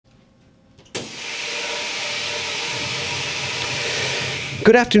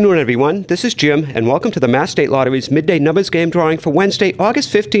Good afternoon, everyone. This is Jim, and welcome to the Mass State Lottery's Midday Numbers Game Drawing for Wednesday,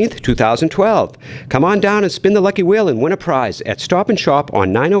 August 15th, 2012. Come on down and spin the lucky wheel and win a prize at Stop and Shop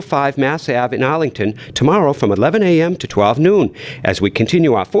on 905 Mass Ave in Arlington tomorrow from 11 a.m. to 12 noon as we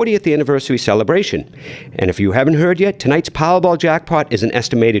continue our 40th anniversary celebration. And if you haven't heard yet, tonight's Powerball jackpot is an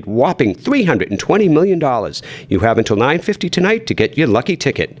estimated whopping $320 million. You have until 9:50 tonight to get your lucky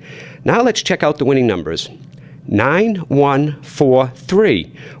ticket. Now let's check out the winning numbers.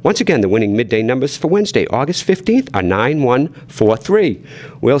 9143. Once again, the winning midday numbers for Wednesday, August 15th are 9143.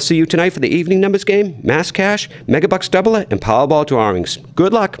 We'll see you tonight for the evening numbers game, Mass Cash, Megabucks Doubler, and Powerball drawings.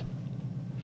 Good luck.